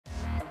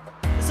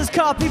is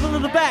called People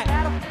in the Back.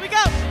 Here we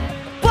go.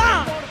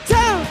 1, 2,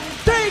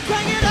 3,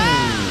 crank it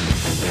up.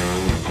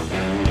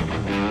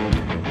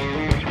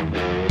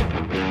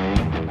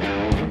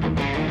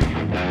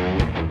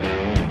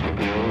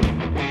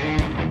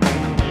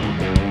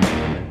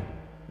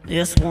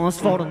 This one's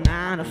for the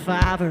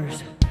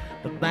 9-to-5ers,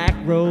 the back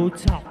road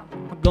talk.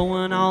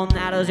 Going all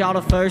nighters, y'all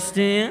the first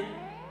in,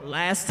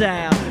 last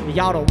out.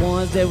 Y'all the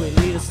ones that we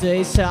need to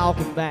stay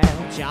talking about.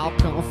 Y'all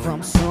come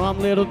from some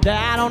little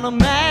dot on the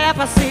map.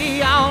 I see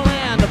y'all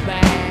in the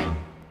back.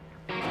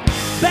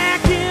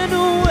 Back in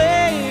the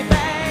way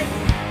back,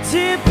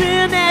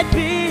 tipping that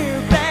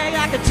beer bag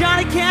like a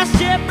Johnny Cash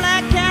jet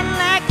black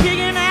Cadillac,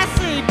 kicking that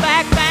seat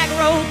back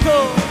road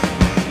cool.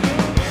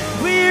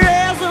 We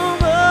raise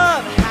them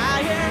up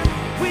higher,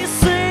 we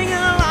sing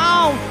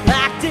along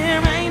like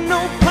there ain't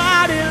no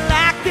party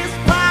like this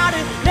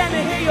party. Let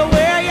me hear you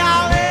where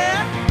y'all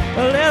at.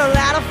 A little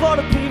louder for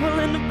the people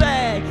in the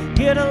bag.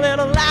 Get a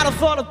little louder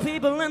for the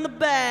people in the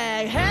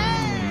bag. Hey!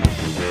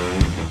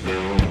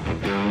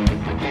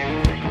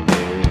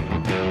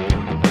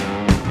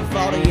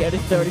 40,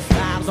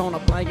 35s on a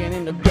blanket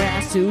in the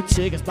grass. 2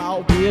 chickens,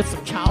 ball beer,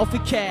 some coffee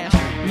cash.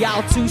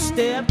 Y'all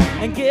 2-step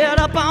and get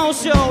up on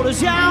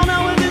shoulders. Y'all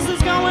know where this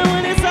is going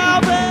when it's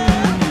over.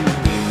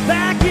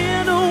 Back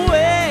in the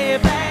way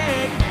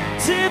back,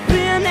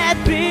 tipping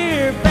that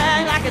beer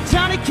bag like a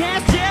Johnny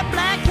Cash jet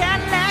black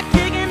Cadillac,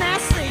 kicking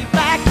that seat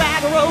back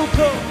road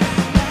cool.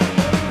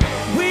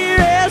 We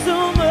raise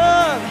them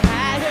up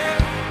higher,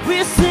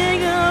 we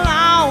sing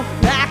along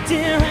like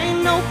there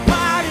ain't no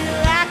party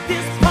like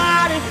this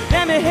party.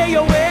 Let me hear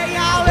you where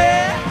y'all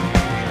at.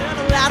 A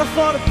little louder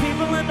for the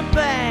people in the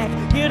back.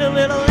 Get a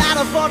little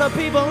louder for the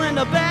people in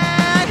the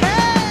back.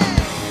 Hey!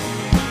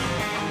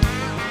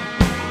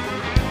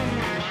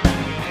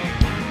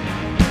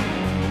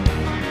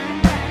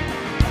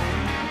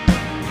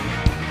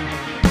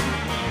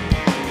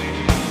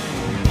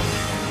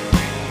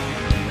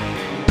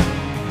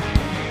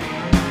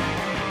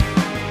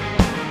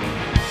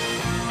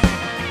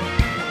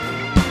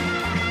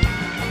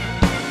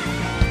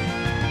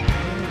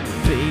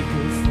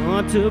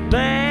 Front to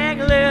back,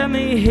 let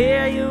me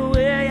hear you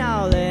where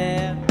y'all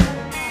at.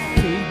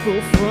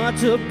 People front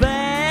to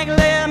back,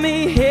 let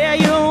me hear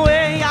you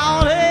where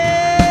y'all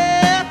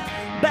at.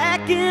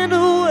 Back in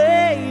the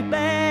way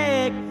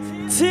back,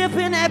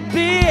 tipping that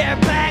beer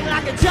back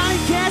like a Johnny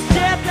Cash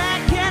jet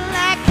black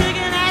Cadillac,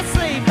 kicking that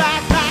seat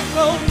back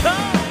road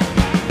cold.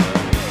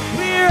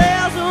 We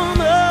raise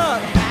them up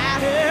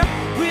higher,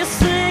 we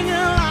sing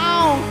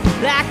along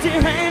like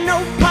there ain't no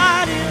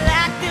party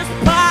like this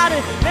party.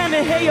 Let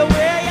me hear you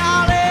where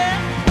y'all at.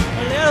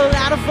 A little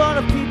louder for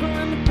the people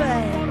in the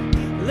back.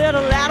 A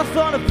little louder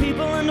for the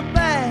people in the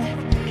back.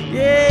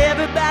 Yeah,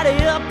 everybody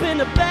up in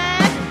the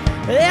back.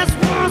 This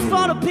one's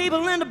for the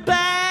people in the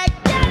back.